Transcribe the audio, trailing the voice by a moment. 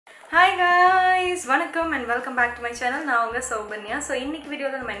Hi guys, welcome and welcome back to my channel. நான் உங்க Sowbaraniya. So இன்னைக்கு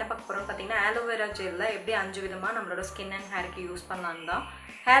வீடியோல நம்ம என்ன பார்க்க போறோம் பாத்தீங்கன்னா aloe vera gel எப்படி 5 விதமா நம்மளோட skin and hair க்கு யூஸ் பண்ணலாம் தான்.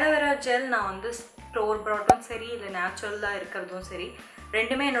 Aloe vera gel நான் வந்து store bought சரி இல்ல நேச்சுரலா இருக்குறதும் சரி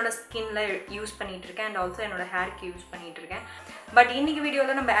ரெண்டுமே என்னோட ஸ்கின்ல யூஸ் பண்ணிட்டு இருக்கேன் and also என்னோட ஹேருக்கு யூஸ் பண்ணிட்டு இருக்கேன். பட் இன்னைக்கு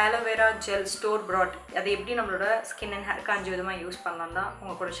வீடியோல நம்ம aloe vera gel store bought அது எப்படி நம்மளோட ஸ்கின் and hairக்கு 5 விதமா யூஸ் பண்ணலாம் தான்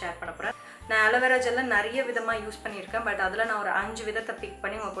உங்க கூட ஷேர் பண்ணப் போறேன். நான் aloe vera gel நிறைய விதமா யூஸ் பண்ணிருக்கேன் பட் அதுல நான் ஒரு 5 விதத்தை பிக்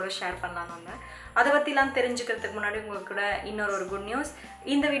பண்ணி உங்க கூட ஷேர் பண்ணலாம்னு வந்தேன். அத பத்திலாம் தெரிஞ்சுக்கிறதுக்கு முன்னாடி உங்களுக்கு கூட இன்னொரு குட் நியூஸ்.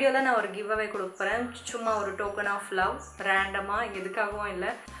 இந்த வீடியோல நான் ஒரு கிவ் அவே கொடுக்க போறேன். சும்மா ஒரு டோக்கன் ஆஃப் லவ் ரேண்டமா எதுக்காகவும் இல்ல.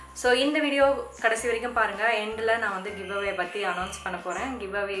 So இந்த வீடியோ கடைசி வரைக்கும் பாருங்க. எண்ட்ல நான் வந்து கிவ் அவே பத்தி அனௌன்ஸ் பண்ண போறேன்.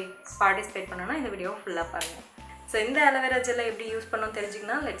 கிவ் அவே பார்ட்டிசிபேட் பண்ணனும்னா இந்த வீடியோ ஃபுல்லா பாருங்க. So இந்த aloe vera gel எப்படி யூஸ் பண்ணனும்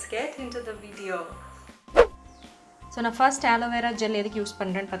தெரிஞ்சுக்கணும். Let's get into the video. So நான் first aloe vera gel எதுக்கு யூஸ்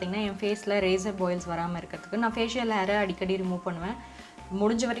பண்றேன்னு பாத்தீங்கன்னா என் ஃபேஸ்ல razor boils வராம இருக்கிறதுக்கு. நான் facial hair அடிக்கடி ரிமூவ் பண்ணுவேன்.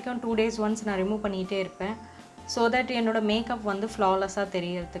 முடிஞ்ச வரைக்கும் 2 days once நான் ரிமூவ் பண்ணிட்டே இருப்பேன். So that என்னோட மேக்கப் வந்து flawless-ஆ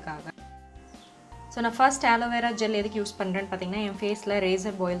தெரியறதுக்காக. So நான் first aloe vera gel எதுக்கு யூஸ் பண்றேன்னு பாத்தீங்கன்னா என் ஃபேஸ்ல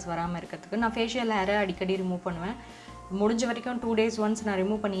razor boils வராம இருக்கிறதுக்கு. நான் facial hair அடிக்கடி ரிமூவ் பண்ணுவேன். முடிஞ்ச வரைக்கும் 2 days once நான்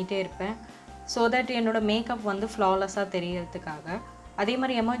ரிமூவ் பண்ணிட்டே இருப்பேன். So that என்னோட மேக்கப் வந்து flawless-ஆ தெரியறதுக்காக. அதே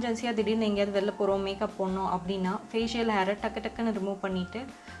மாதிரி எமர்ஜென்சியா திடீர்னு எங்கயாவது வெளில போறோம் மேக்கப் போடணும் அப்படினா facial hair டக்குன்னு ரிமூவ் பண்ணிட்டு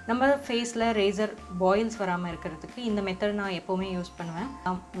நம்ம ஃபேஸ்ல razor boils வராம இருக்கிறதுக்கு இந்த மெத்தட் நான் எப்பவுமே யூஸ் பண்ணுவேன்.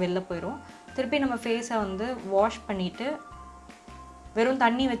 வெளில போயிரோம் திருப்பி நம்ம ஃபேஸை வந்து வாஷ் பண்ணிட்டு வெறும்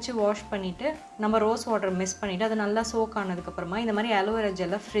தண்ணி வச்சு வாஷ் பண்ணிட்டு நம்ம ரோஸ் வாட்டர் மிக்ஸ் பண்ணிட்டு அது நல்லா சோக் ஆனதுக்கு அப்புறமா இந்த மாதிரி aloe vera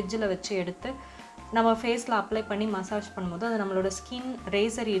gel ஃப்ரிட்ஜ்ல வச்சு எடுத்து நம்ம ஃபேஸ்ல அப்ளை பண்ணி மசாஜ் பண்ணும்போது அது நம்மளோட ஸ்கின்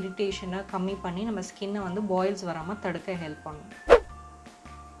razor irritation கம்மி பண்ணி நம்ம ஸ்கின்னை வந்து boils வராம தடுக்க ஹெல்ப் பண்ணும்.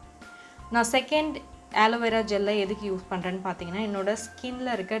 நான் செகண்ட் aloe vera gel எதுக்கு யூஸ் பண்றேன்னு பாத்தீங்கன்னா என்னோட ஸ்கின்ல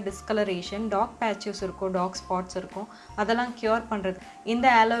இருக்க discoloration டார்க் பேச்சஸ் இருக்கும் டார்க் ஸ்பாட்ஸ் இருக்கும் அதெல்லாம் கியூர் பண்றது இந்த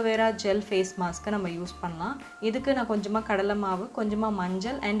aloe vera gel face mask நம்ம யூஸ் பண்ணலாம். இதுக்கு நான் கொஞ்சமா கடலை மாவு கொஞ்சமா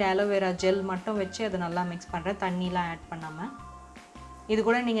மஞ்சள் and aloe vera gel மட்டும் வச்சு அதை நல்லா mix பண்றேன் தண்ணிலாம் ஆட் பண்ணாம. இது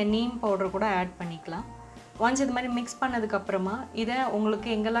கூட நீங்க நீம் பவுடர் கூட ஆட் பண்ணிக்கலாம். once இது மாதிரி mix பண்ணதுக்கு அப்புறமா இத உங்களுக்கு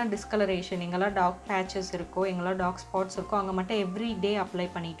எங்கெல்லாம் discoloration எங்கெல்லாம் டார்க் பேச்சஸ் இருக்கோ எங்கெல்லாம் டார்க் ஸ்பாட்ஸ் இருக்கோ அங்க மட்டும் எவ்ரி டே அப்ளை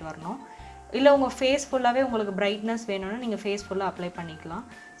பண்ணிட்டு வரணும். இல்ல உங்க ஃபேஸ் ஃபுல்லாவே உங்களுக்கு பிரைட்னஸ் வேணும்னா நீங்க ஃபேஸ் ஃபுல்லா அப்ளை பண்ணிக்கலாம்.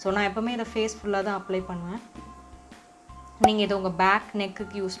 சோ நான் எப்பவுமே இத ஃபேஸ் ஃபுல்லா தான் அப்ளை பண்ணுவேன். நீங்க இத உங்க பேக்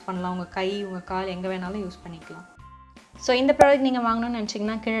நெக்குக்கு யூஸ் பண்ணலாம் உங்க கை உங்க கால் எங்க வேணாலும் யூஸ் பண்ணிக்கலாம். சோ இந்த ப்ராடக்ட் நீங்க வாங்கணும்னு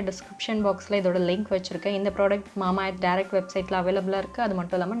நினைச்சீங்கன்னா கீழ டிஸ்கிரிப்ஷன் பாக்ஸ்ல இதோட லிங்க் வச்சிருக்கேன். இந்த ப்ராடக்ட் Mamaearth டைரக்ட் வெப்சைட்ல அவேilable இருக்கு. அது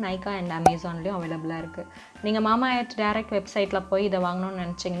மட்டும் இல்லாம Nykaa and Amazonலயும் அவேilable இருக்கு. நீங்க Mamaearth டைரக்ட் வெப்சைட்ல போய் இத வாங்கணும்னு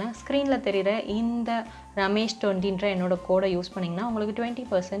நினைச்சீங்கன்னா ஸ்கிரீன்ல தெரியுற இந்த Ramesh 20ன்ற என்னோட கோடை யூஸ் பண்ணீங்கன்னா உங்களுக்கு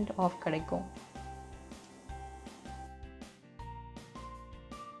 20% ஆஃப் கிடைக்கும்.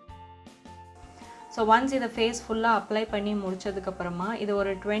 சோ once இத ஃபேஸ் ஃபுல்லா அப்ளை பண்ணி முடிச்சதுக்கு அப்புறமா இது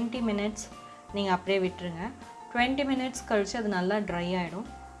ஒரு 20 minutes நீங்க அப்படியே விட்டுருங்க. 20 minutes கழிச்சு அது நல்லா dry ஆயிடும்.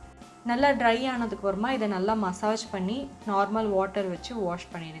 நல்லா dry ஆனதுக்கு அப்புறமா இத நல்லா மசாஜ் பண்ணி நார்மல் வாட்டர் வச்சு வாஷ்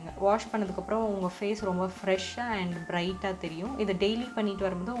பண்ணிடுங்க. வாஷ் பண்ணதுக்கு அப்புறம் உங்க ஃபேஸ் ரொம்ப ஃப்ரெஷ்ஷா and bright-ஆ தெரியும். இத டெய்லி பண்ணிட்டு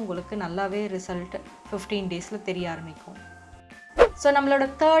வரும்போது உங்களுக்கு நல்லாவே ரிசல்ட் 15 daysல தெரிய ஆரம்பிக்கும். சோ நம்மளோட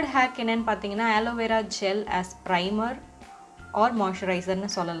third hack என்னன்னு பாத்தீங்கன்னா aloe vera gel as primer or moisturizer னு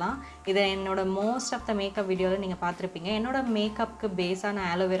சொல்லலாம். இத என்னோட most of the makeup வீடியோல நீங்க பாத்திருப்பீங்க. என்னோட மேக்கப்க்கு பேஸா நான்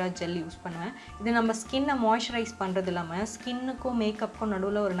aloe vera gel யூஸ் பண்ணுவேன். இது நம்ம ஸ்கின்னை மாய்ஸ்சரைஸ் பண்றது இல்லாம ஸ்கின்னுக்கும் மேக்கப்புக்கும்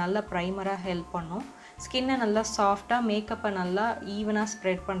நடுவுல ஒரு நல்ல பிரைமரா ஹெல்ப் பண்ணும். ஸ்கின்னை நல்லா சாஃப்ட்டா மேக்கப்பை நல்லா ஈவனா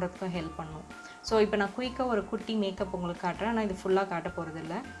ஸ்ப்ரெட் பண்றதுக்கு ஹெல்ப் பண்ணும். சோ இப்போ நான் குயிக்கா ஒரு குட்டி மேக்கப் உங்களுக்கு காட்றேன். நான் இது ஃபுல்லா காட்ட போறது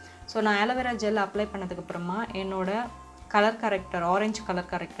இல்ல. சோ நான் aloe vera gel அப்ளை பண்ணதுக்கு அப்புறமா என்னோட colour character orange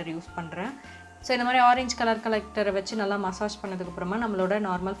colour character use பண்றேன். சோ இந்த மாதிரி ஆரஞ்சு கலர் கரெக்டரை வச்சு நல்லா மசாஜ் பண்ணதுக்கு அப்புறமா நம்மளோட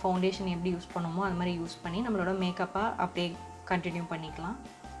நார்மல் ஃபவுண்டேஷன் எப்படி யூஸ் பண்ணுமோ அது மாதிரி யூஸ் பண்ணி நம்மளோட மேக்கப்பை அப்படியே கண்டினியூ பண்ணிக்கலாம்.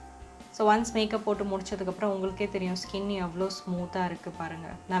 சோ once மேக்கப் போட்டு முடிச்சதுக்கு அப்புறம் உங்களுக்கே தெரியும் ஸ்கின் எவ்வளவு ஸ்மூத்தா இருக்கு பாருங்க.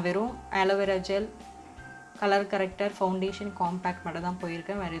 நான் வெறும் aloe vera gel colour character foundation compact மட்டும் தான்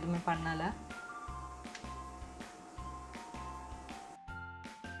போயிருக்கேன். வேற எதுவுமே பண்ணல.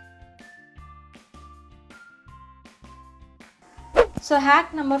 So hack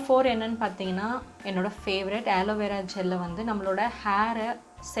number 4 என்னன்னு பாத்தீங்கன்னா என்னோட ஃபேவரட் aloe vera gel வந்து நம்மளோட ஹேரை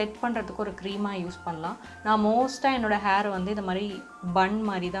செட் பண்றதுக்கு ஒரு க்ரீமா யூஸ் பண்ணலாம். நான் மோஸ்டா என்னோட ஹேர் வந்து இந்த மாதிரி பன்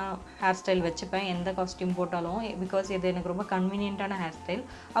மாதிரி தான் ஹேர் ஸ்டைல் வச்சுப்பேன் எந்த காஸ்டியூம் போட்டாலும் because இது எனக்கு ரொம்ப கன்வீனியன்ட்டான ஹேர் ஸ்டைல்.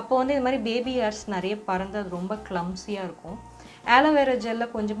 அப்போ வந்து இந்த மாதிரி பேபி ஹேர்ஸ் நிறைய பறந்து அது ரொம்ப கிளம்ஸியா இருக்கும். aloe vera gel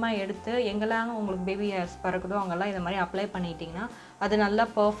கொஞ்சமா எடுத்து எங்கெல்லாம் உங்களுக்கு பேபி ஹேர்ஸ் பறக்குதோ அங்கெல்லாம் இந்த மாதிரி அப்ளை பண்ணிட்டீங்கன்னா அது நல்லா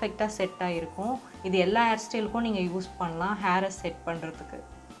பெர்ஃபெக்ட்டா செட் ஆயிருக்கும். இது எல்லா ஹேர் ஸ்டைலுக்கும் நீங்க யூஸ் பண்ணலாம் ஹேரை செட் பண்றதுக்கு.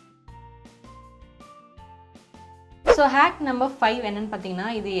 So ஸோ ஹேக் நம்பர் 5 என்னென்னு பார்த்தீங்கன்னா,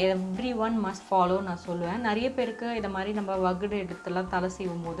 இது எவ்ரி ஒன் மஸ்ட் ஃபாலோ நான் சொல்லுவேன். நிறைய பேருக்கு இதை மாதிரி நம்ம வகுடு எடுத்துலாம் தலை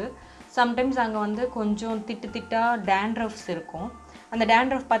சீவும் போது சம்டைம்ஸ் அங்கே வந்து கொஞ்சம் திட்டாக டேண்ட்ரஃப்ஸ் இருக்கும். அந்த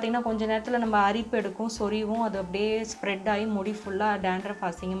டேண்ட்ரஃப் பார்த்திங்கன்னா கொஞ்சம் நேரத்தில் நம்ம அரிப்பு எடுக்கும், சொறிவும், அது அப்படியே ஸ்ப்ரெட் ஆகி முடி ஃபுல்லாக டேண்ட்ரஃப்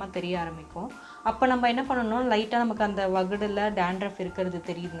அசிங்கமாக தெரிய ஆரம்பிக்கும். அப்போ நம்ம என்ன பண்ணணும், லைட்டாக நமக்கு அந்த வகுடில் டேண்ட்ரஃப் இருக்கிறது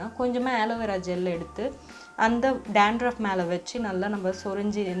தெரியுதுன்னா கொஞ்சமாக ஆலோவேரா ஜெல் எடுத்து அந்த டேண்ட்ரஃப் மேலே வச்சு நல்லா நம்ம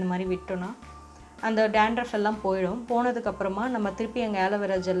சொரிஞ்சு இந்த மாதிரி விட்டோன்னா அந்த டேண்ட்ரஃப் எல்லாம் போயிடும். போனதுக்கப்புறமா நம்ம திருப்பி அங்கே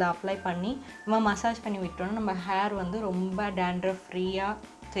ஆலோவேரா ஜெல்லை அப்ளை பண்ணி நம்ம மசாஜ் பண்ணி விட்டோன்னா நம்ம ஹேர் வந்து ரொம்ப டேண்ட்ரஃப்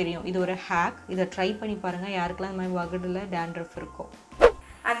ஃப்ரீயாக தெரியும். இது ஒரு ஹேக். இதை ட்ரை பண்ணி பாருங்கள் யாருக்கெல்லாம் இந்த மாதிரி வகுடில் டேண்ட்ரஃப் இருக்கும்.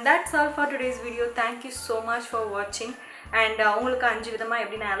 And that's all for today's video. Thank you so much for watching. And உங்களுக்கு 5 விதமாக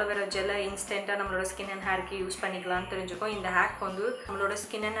எப்படி ஆலோவேரா ஜெல்லை இன்ஸ்டண்ட்டாக நம்மளோட ஸ்கின் அண்ட் ஹேருக்கு யூஸ் பண்ணிக்கலாம்னு தெரிஞ்சுக்கோம். இந்த ஹேக் வந்து நம்மளோட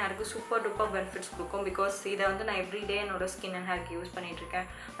ஸ்கின் அண்ட் ஹேருக்கு சூப்பர் டூப்பர் பெனிஃபிட்ஸ் கொடுக்கும். பிகாஸ் இதை வந்து நான் எவ்ரிடே என்னோட ஸ்கின் அண்ட் ஹேருக்கு யூஸ் பண்ணிகிட்ருக்கேன்.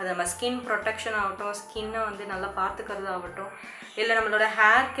 அது நம்ம ஸ்கின் ப்ரொடெக்ஷன் ஆகட்டும், ஸ்கின்னை வந்து நல்லா பார்த்துக்கிறது ஆகட்டும், இல்லை நம்மளோட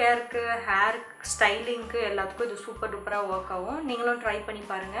ஹேர் கேருக்கு, ஹேர் ஸ்டைலிங்க்கு எல்லாத்துக்கும் இது சூப்பர் டூப்பராக ஒர்க் ஆகும். நீங்களும் ட்ரை பண்ணி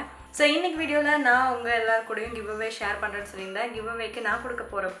பாருங்கள். ஸோ இன்றைக்கி வீடியோவில் நான் உங்கள் எல்லாருக்கூடையும் கிவ் அவே ஷேர் பண்ணுறேன்னு சொல்லியிருந்தேன். கிவ் அவேக்கு நான் கொடுக்க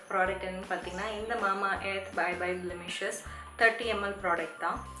போகிற ப்ராடக்ட் என்னென்னு பார்த்தீங்கன்னா, இந்த மாமா earth by blemishes 30 ml product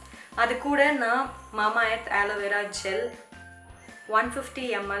தான். அது கூட நான் மாமா எர்த் ஆலோவேரா ஜெல் 150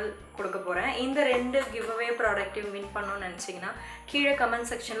 ml கொடுக்க போகிறேன். இந்த 2 கிவ் அவே ப்ராடக்ட்டையும் வின் பண்ணணும்னு நினச்சிங்கன்னா கீழே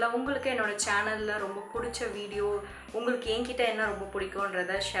கமெண்ட் செக்ஷனில் உங்களுக்கு என்னோடய சேனலில் ரொம்ப பிடிச்ச வீடியோ, உங்களுக்கு என்கிட்ட என்ன ரொம்ப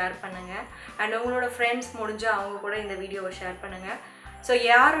பிடிக்கும்ன்றதை ஷேர் பண்ணுங்கள். அண்ட் உங்களோட ஃப்ரெண்ட்ஸ் முடிஞ்சால் அவங்க கூட இந்த வீடியோவை ஷேர் பண்ணுங்கள். ஸோ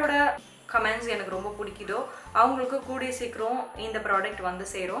யாரோட கமெண்ட்ஸ் எனக்கு ரொம்ப பிடிக்குதோ அவங்களுக்கு கூடிய சீக்கிரம் இந்த ப்ராடக்ட் வந்து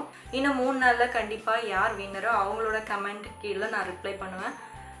சேரும். இன்னும் 3 நாளில் கண்டிப்பாக யார் வின்னரோ அவங்களோட கமெண்ட் கீழே நான் ரிப்ளை பண்ணுவேன்.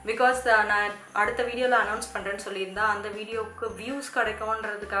 பிகாஸ் நான் அடுத்த வீடியோவில் அனௌன்ஸ் பண்ணுறேன்னு சொல்லியிருந்தேன். அந்த வீடியோவுக்கு வியூஸ்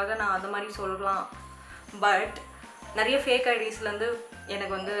கிடைக்கும்ன்றதுக்காக நான் அது மாதிரி சொல்லலாம். பட் நிறைய ஃபேக் ஐடிஸ்லேருந்து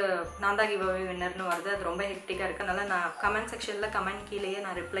எனக்கு வந்து நான் தான் கிவ் அவே வின்னர்னு வருது. அது ரொம்ப ஹெக்டிக்காக இருக்குது. அதனால் நான் கமெண்ட் செக்ஷனில் கமெண்ட் கீழேயே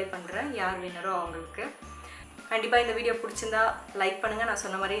நான் ரிப்ளை பண்ணுறேன் யார் வின்னரோ அவங்களுக்கு. கண்டிப்பாக இந்த வீடியோ பிடிச்சிருந்தா லைக் பண்ணுங்கள். நான்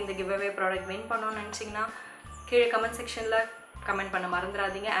சொன்ன மாதிரி இந்த கிவ் அவே ப்ராடக்ட் வின் பண்ணணும்னு நினச்சிங்கன்னா கீழே கமெண்ட் செக்ஷனில் கமெண்ட் பண்ண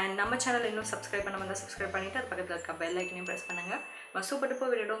மறந்துடாதீங்க. அண்ட் நம்ம சேனல் இன்னும் சப்ஸ்கிரைப் பண்ண வந்தால் சப்ஸ்கிரைப் பண்ணிவிட்டு அது பக்கத்தில் இருக்க பெல் ஐக்கனையும் ப்ரெஸ் பண்ணுங்கள். சூப்பர்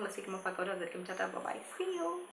டூப்பர் வீடியோ உங்களை சீக்கிரமாக பார்க்க வரும். அது வரைக்கும் டாடா பை. See you.